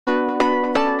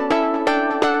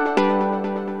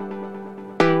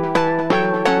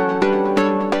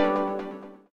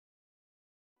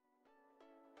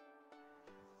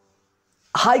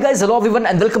Hi guys, hello everyone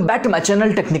and welcome back to my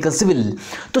channel technical civil.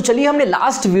 तो चलिए, हमने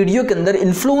last video के अंदर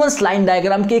इन्फ्लुएंस लाइन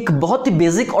डायग्राम के एक बहुत ही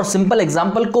बेसिक और सिंपल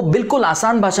एग्जांपल को बिल्कुल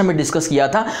आसान भाषा में डिस्कस किया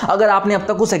था। अगर आपने अब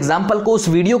तक उस एग्जांपल को, उस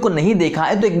वीडियो को नहीं देखा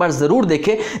है तो एक बार जरूर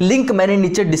देखें। लिंक मैंने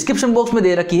नीचे डिस्क्रिप्शन बॉक्स में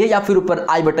दे रखी है या फिर ऊपर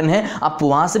आई बटन है, आप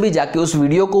वहां से भी जाके उस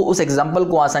वीडियो को, उस एग्जाम्पल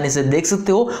को आसानी से देख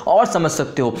सकते हो और समझ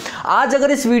सकते हो। आज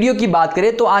अगर इस वीडियो की बात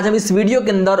करें तो आज हम इस वीडियो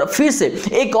के अंदर फिर से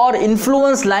एक और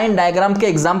इन्फ्लुएंस लाइन डायग्राम के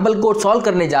एग्जाम्पल को सॉल्व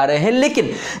करने जा रहे हैं। लेकिन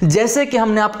जैसे कि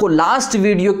हमने आपको लास्ट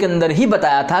वीडियो के अंदर ही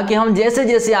बताया था कि हम जैसे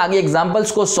जैसे आगे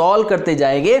एग्जांपल्स को सॉल्व करते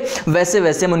जाएंगे वैसे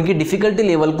वैसे हम उनकी डिफिकल्टी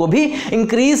लेवल को भी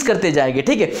इंक्रीज करते जाएंगे।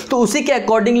 ठीक है, तो उसी के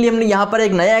अकॉर्डिंगली हमने यहां पर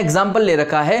एक नया एग्जांपल ले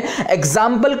रखा है।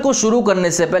 एग्जांपल को शुरू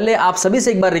करने से पहले आप सभी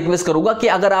से एक बार रिक्वेस्ट करूंगा कि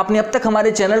अगर आपने अब तक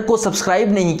हमारे चैनल को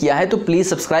सब्सक्राइब नहीं किया है तो प्लीज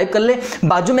सब्सक्राइब कर ले।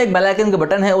 बाजू में एक बेल आइकन का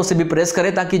बटन है, उसे भी प्रेस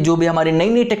करें ताकि जो भी हमारी नई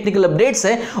नई टेक्निकल अपडेट्स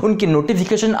है उनकी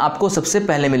नोटिफिकेशन आपको सबसे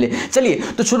पहले मिले। चलिए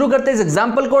तो शुरू करते हैं इस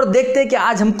एग्जांपल को और देखते हैं कि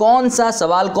आज हम कौन सा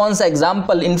सवाल, कौन सा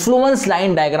एग्जांपल इन्फ्लुएंस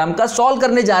लाइन डायग्राम का सॉल्व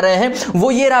करने जा रहे हैं। वो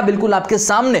ये रहा बिल्कुल आपके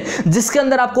सामने, जिसके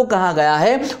अंदर आपको कहा गया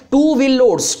है two wheel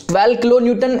loads 12 kilo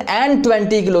Newton and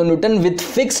 20 kilo Newton with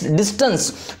fixed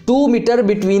distance 2 metre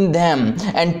between them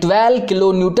and 12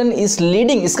 kilo Newton is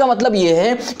leading. इसका मतलब ये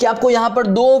है कि आपको यहां पर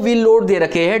दो व्हील लोड दे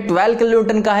रखे हैं, 12 किलो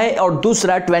न्यूटन का है और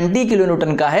दूसरा 20 किलो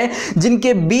न्यूटन का है,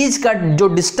 जिनके बीच का जो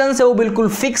डिस्टेंस है वो बिल्कुल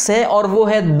फिक्स है और वो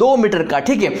है 2 मीटर का।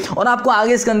 ठीक है, और आपको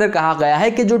आगे इसके अंदर कहा गया है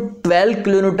कि जो 12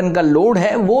 किलो न्यूटन का लोड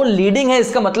है वो लीडिंग है।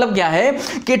 इसका मतलब क्या है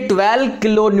कि 12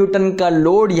 किलो न्यूटन का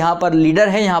लोड यहां पर लीडर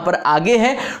है, यहां पर आगे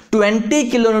है, 20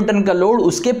 किलो न्यूटन का लोड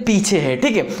उसके पीछे है।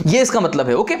 ठीक है, ये इसका मतलब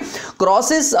है। Okay,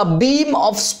 crosses a beam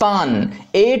of span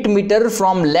 8 metre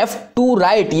from left to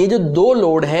right. ये जो दो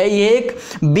लोड है ये एक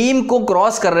बीम को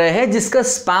क्रॉस कर रहे हैं जिसका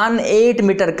स्पान 8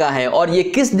 मीटर का है और ये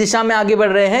किस दिशा में आगे बढ़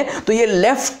रहे हैं, तो ये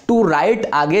लेफ्ट टू राइट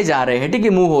आगे जा रहे हैं। ठीक है,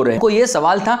 मूव हो रहे हैं। कोई ये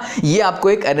सवाल था, ये आपको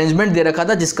एक अरेंजमेंट दे रखा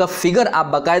था जिसका फिगर आप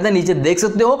बाकायदा नीचे देख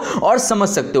सकते हो और समझ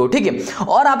सकते हो। ठीक है,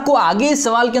 और आपको आगे इस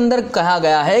सवाल के अंदर कहा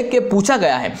गया है कि पूछा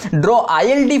गया है draw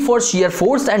ILD for shear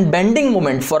force and bending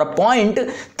moment for a point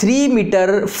 3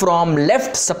 metre from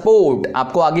left support.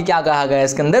 आपको आगे क्या कहा गया है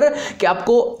इसके अंदर कि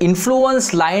आपको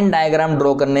इन्फ्लुएंस लाइन डायग्राम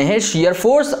ड्रॉ करने हैं शियर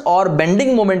फोर्स और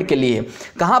बेंडिंग मोमेंट के लिए।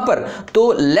 कहां पर,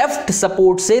 तो लेफ्ट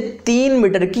सपोर्ट से 3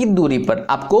 मीटर की दूरी पर।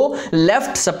 आपको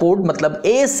लेफ्ट सपोर्ट मतलब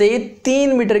A से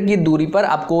 3 मीटर की दूरी पर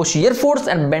आपको shear force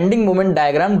and bending moment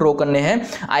diagram draw करने हैं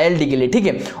ILD के लिए। ठीक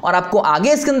है, और आपको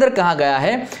आगे इसके अंदर कहा गया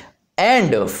है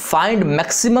and find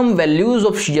maximum values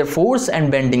of shear force and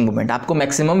bending moment. आपको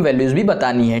मैक्सिमम वैल्यूज भी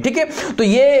बतानी है। ठीक है, तो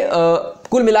ये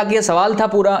कुल मिला के सवाल था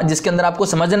पूरा, जिसके अंदर आपको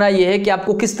समझना ये है कि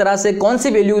आपको किस तरह से कौन सी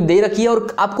वैल्यू दे रखी है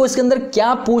और आपको इसके अंदर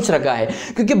क्या पूछ रखा है।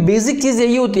 क्योंकि बेसिक चीज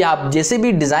यही होती है, आप जैसे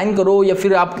भी डिजाइन करो या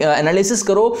फिर आप एनालिसिस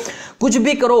करो, कुछ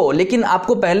भी करो, लेकिन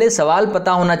आपको पहले सवाल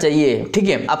पता होना चाहिए। ठीक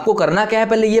है, आपको करना क्या है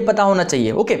पहले ये पता होना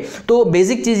चाहिए। ओके, तो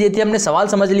बेसिक चीज ये थी, हमने सवाल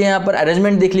समझ लिया, यहाँ पर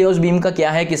अरेंजमेंट देख लिया उस बीम का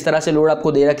क्या है, किस तरह से लोड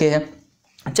आपको दे रखे हैं।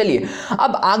 चलिए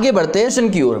अब आगे बढ़ते हैं क्वेश्चन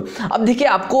की ओर। अब देखिए,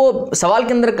 आपको सवाल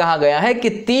के अंदर कहा गया है कि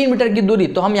 3 मीटर की दूरी,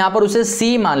 तो हम यहां पर उसे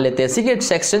C मान लेते हैं। ठीक है,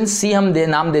 सेक्शन C हम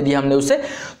नाम दे दिया हमने उसे।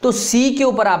 तो C के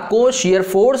ऊपर आपको शियर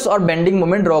फोर्स और बेंडिंग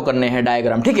मोमेंट ड्रॉ करने हैं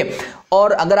डायग्राम। ठीक है,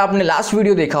 और अगर आपने लास्ट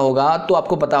वीडियो देखा होगा तो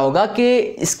आपको पता होगा कि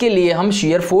इसके लिए हम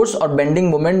शियर फोर्स और बेंडिंग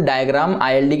मोमेंट डायग्राम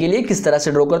ILD के लिए किस तरह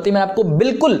से ड्रॉ करते हैं। मैं आपको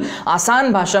बिल्कुल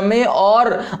आसान भाषा में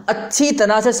और अच्छी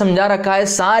तरह से समझा रखा है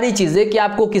सारी चीजें कि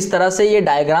आपको किस तरह से ये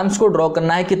डायग्राम्स को ड्रॉ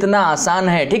करना है, कितना आसान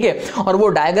है। ठीक है, और वो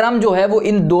डायग्राम जो है वो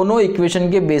इन दोनों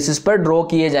इक्वेशन के बेसिस पर ड्रॉ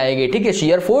किए जाएंगे। ठीक है,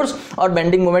 शियर फोर्स और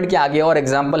बेंडिंग मोमेंट के आगे और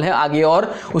एग्जाम्पल है, आगे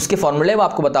और उसके फॉर्मूले वो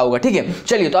आपको बताऊंगा। ठीक है,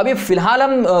 चलिए तो अभी फिलहाल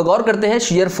हम गौर करते हैं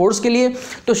शियर फोर्स के लिए।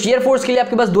 तो शियर फोर्स के लिए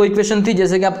आपके पास दो इक्वेशन थी,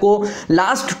 जैसे कि आपको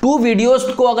लास्ट 2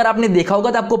 वीडियोस को अगर आपने देखा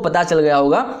होगा तो आपको पता चल गया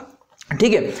होगा।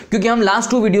 ठीक है, क्योंकि हम लास्ट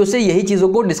 2 वीडियो से यही चीजों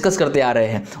को डिस्कस करते आ रहे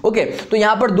हैं। ओके, तो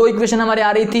यहां पर 2 इक्वेशन हमारे आ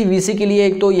रही थी VC के लिए।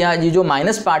 एक तो ये जो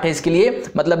माइनस पार्ट है इसके लिए,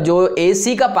 मतलब जो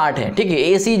AC का पार्ट है, ठीक है,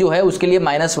 AC जो है उसके लिए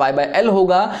 -y/l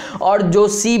होगा और जो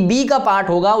CB का पार्ट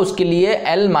होगा उसके लिए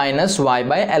l -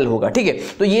 y/l होगा। ठीक है,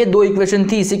 तो ये 2 इक्वेशन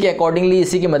थी। इसी के अकॉर्डिंगली,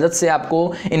 इसी की मदद से आपको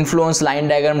इन्फ्लुएंस लाइन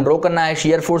डायग्राम ड्रॉ करना है।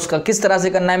 शियर फोर्स का किस तरह से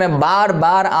करना है मैं बार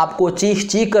बार आपको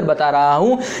चीख कर बता रहा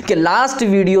हूं कि लास्ट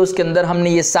वीडियोस के अंदर हमने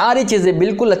ये सारी चीजें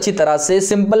बिल्कुल अच्छी तरह से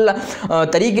सिंपल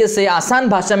तरीके से आसान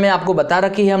भाषा में आपको बता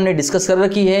रखी है, हमने डिस्कस कर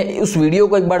रखी है। उस वीडियो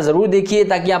को एक बार जरूर देखिए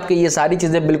ताकि आपके ये सारी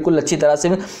चीजें बिल्कुल अच्छी तरह से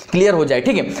क्लियर हो जाए।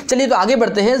 ठीक है, चलिए तो आगे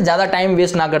बढ़ते हैं ज्यादा टाइम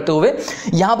वेस्ट ना करते हुए।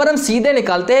 यहां पर हम सीधे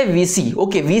निकालते हैं VC।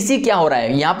 ओके, VC क्या हो रहा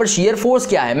है, यहां पर शियर फोर्स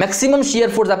क्या है, मैक्सिमम शियर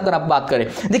फोर्स अगर आप बात करें।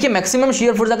 देखिए, मैक्सिमम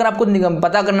शियर फोर्स अगर आपको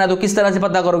पता करना है तो किस तरह से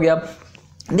पता करोगे आप,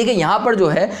 देखिए यहाँ पर जो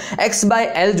है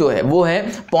x/L जो है वो है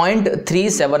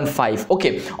 0.375,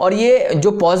 ओके, और ये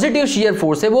जो पॉजिटिव शीयर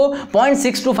फोर्स है वो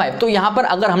 0.625। तो यहाँ पर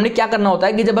अगर हमने क्या करना होता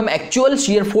है कि जब हम एक्चुअल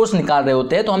शीयर फोर्स निकाल रहे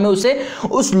होते हैं तो हमें उसे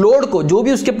उस लोड को, जो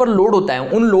भी उसके ऊपर लोड होता है,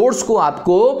 उन लोड्स को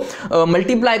आपको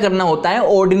मल्टीप्लाई करना होता है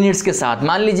ऑर्डिनेट्स के साथ।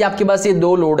 मान लीजिए आपके पास ये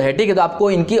 2 लोड है, ठीक है, तो आपको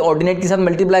इनकी ऑर्डिनेट के साथ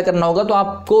मल्टीप्लाई करना होगा तो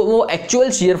आपको वो एक्चुअल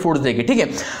शीयर फोर्स देगी, ठीक है।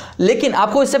 लेकिन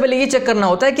आपको इससे पहले ये चेक करना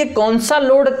होता है कि कौन सा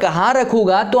लोड कहाँ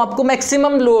रखूंगा तो आपको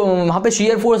मैक्सिमम वहां पे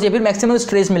शीयर फोर्स या फिर मैक्सिमम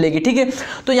स्ट्रेस मिलेगी, ठीक है।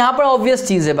 तो यहां पर ऑब्वियस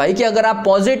चीज है भाई कि अगर आप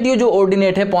पॉजिटिव जो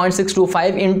ऑर्डिनेट है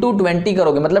 0.625 इंटू 20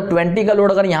 करोगे, मतलब 20 का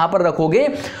लोड अगर यहां पर रखोगे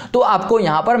तो आपको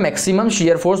यहां पर मैक्सिमम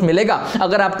शीयर फोर्स मिलेगा।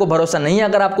 अगर आपको भरोसा नहीं है,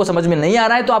 अगर आपको समझ में नहीं आ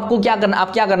रहा है तो आपको क्या करना है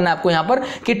आपको यहां पर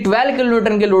कि 12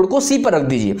 किलोन्यूटन के लोड को सी पर रख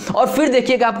दीजिए और फिर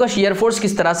देखिएगा आपका शीयर फोर्स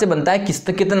किस तरह से बनता है,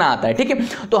 कितना आता है, ठीक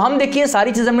है। तो हम देखिए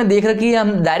सारी चीज हमने देख रखी है,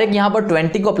 हम डायरेक्ट यहां पर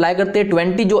 20 को अप्लाई करते हैं।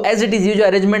 20 जो एज इट इज, ये जो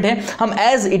अरेंजमेंट है हम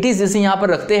एज इट इज जैसे यहां पर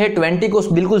रखते हैं, 20 को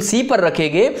बिल्कुल सी पर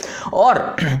रखेंगे और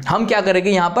हम क्या करेंगे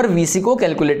यहां पर वीसी को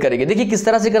कैलकुलेट करेंगे। देखिए किस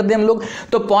तरह से करते हैं हम लोग,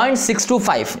 तो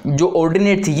 0.625 जो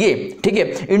ऑर्डिनेट थी ये, ठीक है,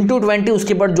 इंटू 20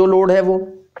 उसके ऊपर जो लोड है वो,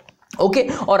 ओके,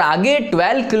 और आगे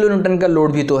 12 किलोन्यूटन का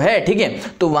लोड भी तो है, ठीक है।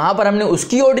 तो वहां पर हमने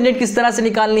उसकी ऑर्डिनेट किस तरह से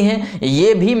निकालनी है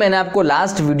ये भी मैंने आपको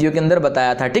लास्ट वीडियो के अंदर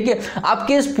बताया था, ठीक है।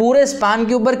 आपके इस पूरे स्पान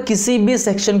के ऊपर किसी भी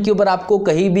सेक्शन के ऊपर आपको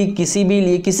कहीं भी किसी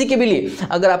के भी लिए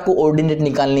अगर आपको ऑर्डिनेट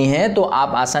निकालनी है तो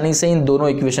आप आसानी से इन दोनों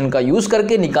इक्वेशन का यूज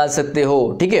करके निकाल सकते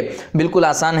हो, ठीक है, बिल्कुल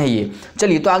आसान है ये।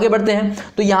 चलिए तो आगे बढ़ते हैं।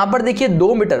 तो यहां पर देखिए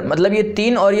 2 मीटर, मतलब ये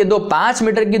 3 और ये 2, 5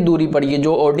 मीटर की दूरी पर ये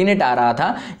जो ऑर्डिनेट आ रहा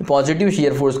था पॉजिटिव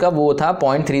शीयर फोर्स का वो था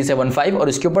 0.375 और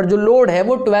इसके ऊपर जो लोड है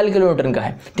वो 12 किलोन्यूटन का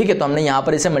है, ठीक है। तो हमने यहां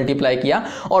पर इसे मल्टीप्लाई किया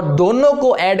और दोनों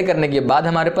को ऐड करने के बाद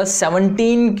हमारे पास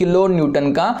 17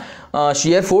 किलोन्यूटन का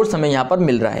शेयर फोर्स हमें यहां पर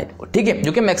मिल रहा है, ठीक है,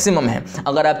 जो कि मैक्सिमम है।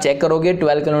 अगर आप चेक करोगे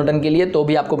 12 किलोन्यूटन के लिए तो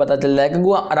भी आपको पता चल जाएगा कि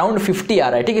वो अराउंड 50 आ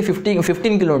रहा है, ठीक है,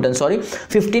 15 किलोन्यूटन, सॉरी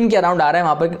 15 के अराउंड आ रहा है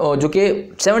वहां पर, जो कि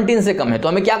 17 से कम है। तो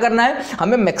हमें क्या करना है,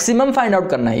 हमें मैक्सिमम फाइंड आउट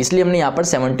करना है, इसलिए हमने यहां पर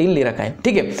 17 ले रखा है,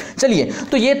 ठीक है। चलिए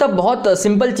तो ये तब बहुत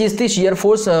सिंपल चीज थी शेयर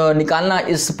फोर्स निकालना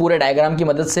इस पूरे डायग्राम की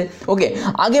मदद से, ओके।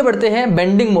 आगे बढ़ते हैं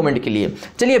बेंडिंग मोमेंट के लिए।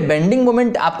 चलिए बेंडिंग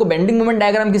मोमेंट, आपको बेंडिंग मोमेंट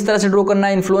डायग्राम किस तरह से ड्रॉ करना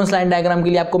है इन्फ्लुएंस लाइन डायग्राम के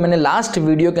लिए आपको मैंने लास्ट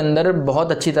वीडियो के अंदर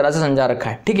बहुत अच्छी तरह से समझा रखा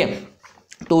है, ठीक है।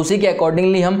 तो उसी के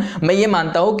अकॉर्डिंगली मैं ये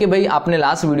मानता हूं कि भाई आपने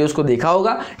लास्ट वीडियोस को देखा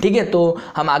होगा, ठीक है। तो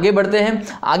हम आगे बढ़ते हैं।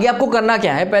 आगे आपको करना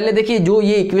क्या है, पहले देखिए जो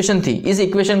ये इक्वेशन थी इस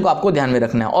इक्वेशन को आपको ध्यान में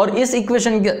रखना है और इस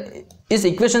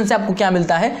इक्वेशन से आपको क्या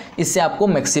मिलता है, इससे आपको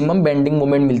मैक्सिमम बेंडिंग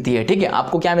मोमेंट मिलती है, ठीक है।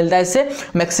 आपको क्या मिलता है, इससे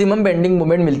मैक्सिमम बेंडिंग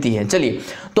मोमेंट मिलती है। चलिए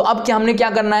तो अब क्या हमने क्या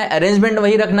करना है, अरेंजमेंट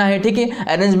वही रखना है, ठीक है,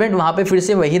 अरेंजमेंट वहां पे फिर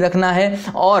से वही रखना है।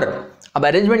 और अब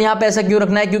अरेंजमेंट यहां पे ऐसा क्यों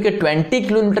रखना है, क्योंकि 20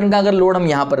 किलोन्यूटन का अगर लोड हम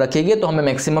यहां पर रखेंगे तो हमें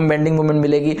मैक्सिमम बेंडिंग मोमेंट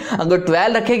मिलेगी, अगर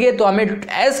 12 रखेंगे तो हमें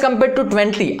एज कंपेयर टू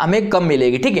 20 हमें कम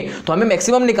मिलेगी, ठीक है। तो हमें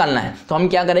मैक्सिमम निकालना है तो हम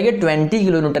क्या करेंगे, 20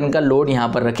 किलोन्यूटन का लोड यहां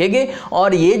पर रखेंगे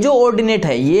और ये जो ऑर्डिनेट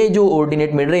है, ये जो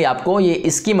ऑर्डिनेट मिल रही है आपको, ये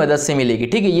इसकी मदद से मिलेगी,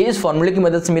 ठीक है, ये इस फॉर्मूले की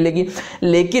मदद से मिलेगी।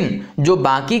 लेकिन जो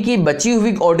बाकी की बची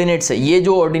हुई ऑर्डिनेट्स है, ये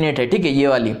जो ऑर्डिनेट है, ठीक है, ये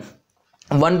वाली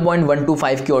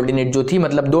 1.125 की ऑर्डिनेट जो थी,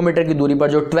 मतलब 2 मीटर की दूरी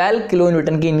पर जो 12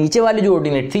 किलोन्यूटन की नीचे वाली जो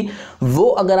ऑर्डिनेट थी वो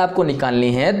अगर आपको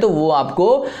निकालनी है तो वो आपको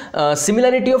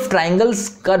सिमिलरिटी ऑफ ट्राइंगल्स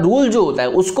का रूल जो होता है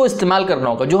उसको इस्तेमाल करना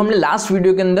होगा, जो हमने लास्ट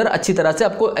वीडियो के अंदर अच्छी तरह से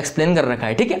आपको एक्सप्लेन कर रखा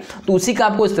है, ठीक है। तो उसी का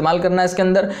आपको इस्तेमाल करना है इसके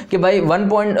अंदर कि भाई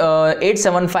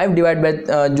 1.875 डिवाइड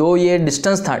बाय जो ये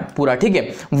डिस्टेंस था पूरा, ठीक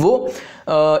है, वो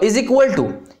इज इक्वल टू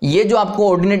ये जो आपको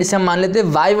ऑर्डिनेट इसे हम मान लेते हैं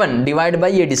y1 डिवाइड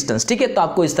बाय ये डिस्टेंस, ठीक है। तो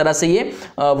आपको इस तरह से ये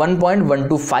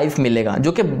 1.125 मिलेगा,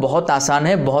 जो कि बहुत आसान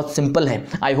है, बहुत सिंपल है।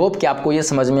 आई होप कि आपको ये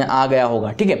समझ में आ गया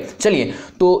होगा, ठीक है। चलिए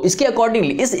तो इसके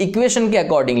अकॉर्डिंगली, इस इक्वेशन के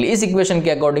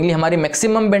अकॉर्डिंगली हमारी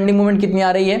मैक्सिमम बेंडिंग मोमेंट कितनी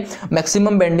आ रही है,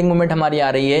 मैक्सिमम बेंडिंग मोमेंट हमारी आ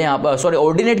रही है यहाँ पर, सॉरी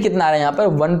ऑर्डिनेट कितना आ रहा है यहाँ पर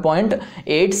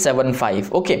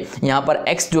 1.875, ओके। यहाँ पर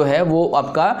x जो है वो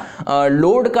आपका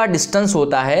लोड का डिस्टेंस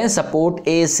होता है सपोर्ट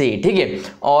A से, ठीक है,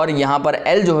 और यहाँ पर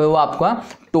L जो है वो आपका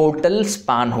टोटल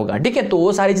स्पान होगा, ठीक है। तो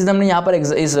वो सारी चीज हमने यहाँ पर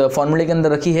इस फॉर्मूले के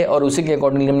अंदर रखी है और उसी के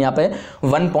अकॉर्डिंगली हमने यहाँ पे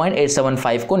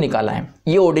 1.875 को निकाला है।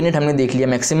 ये ऑर्डिनेट हमने देख लिया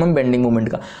मैक्सिमम बेंडिंग मोमेंट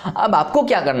का। अब आपको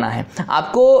क्या करना है,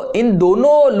 आपको इन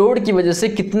दोनों लोड की वजह से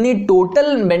कितनी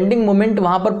टोटल बेंडिंग मोमेंट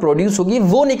वहां पर प्रोड्यूस होगी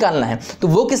वो निकालना है। तो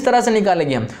वो किस तरह से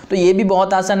निकालेंगे हम, तो ये भी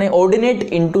बहुत आसान है, ordinate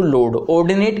into load,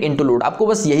 ordinate into load, आपको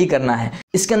बस यही करना है,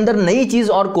 इसके अंदर नई चीज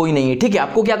और कोई नहीं है, ठीक है।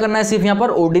 आपको क्या करना है, सिर्फ यहाँ पर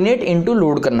ऑर्डिनेट इनटू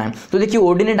लोड करना है। तो देखिए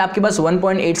ऑर्डिनेट आपके पास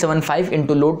 1.875 1.875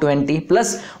 into load 20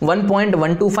 plus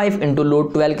 1.125 into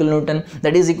load 12 kilo Newton,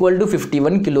 that is equal to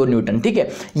 51 kilo Newton. ठीक है,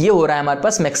 ये हो रहा है हमारे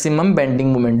पास मैक्सिमम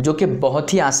बेंडिंग मोमेंट, जो कि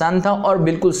बहुत ही आसान था और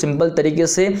बिल्कुल सिंपल तरीके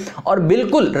से और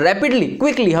बिल्कुल रैपिडली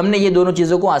क्विकली हमने ये दोनों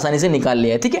चीज़ों को आसानी से निकाल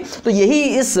लिया है। ठीक है, तो यही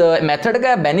इस मेथड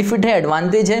का बेनिफिट है,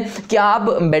 एडवांटेज है कि आप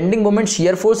bending moment,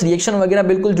 shear force, reaction वगैरह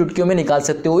बिल्कुल चुटकियों में निकाल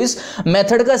सकते हो इस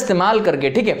मेथड का इस्तेमाल करके।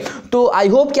 ठीक है, तो आई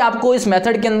होप कि आपको इस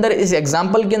मेथड के अंदर, इस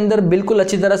एग्जांपल के अंदर बिल्कुल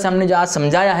अच्छी तरह से हमने जहां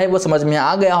समझाया है वो समझ में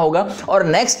आ गया होगा। और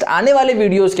नेक्स्ट आने वाले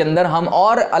वीडियोस के अंदर हम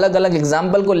और अलग अलग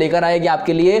एग्जांपल को लेकर आएंगे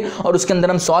आपके लिए और उसके अंदर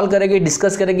हम सॉल्व करेंगे,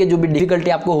 डिस्कस करेंगे जो भी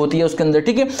डिफिकल्टी आपको होती है उसके अंदर।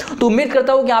 ठीक है, तो उम्मीद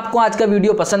करता हूं कि आपको आज का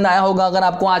वीडियो पसंद आया होगा। अगर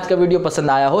आपको आज का वीडियो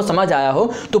पसंद आया हो, समझ आया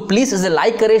हो, तो प्लीज इसे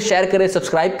लाइक करें, शेयर करें,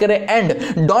 सब्सक्राइब करें and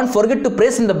don't forget to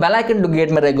press in the bell icon to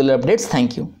get my regular updates.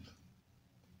 Thank you.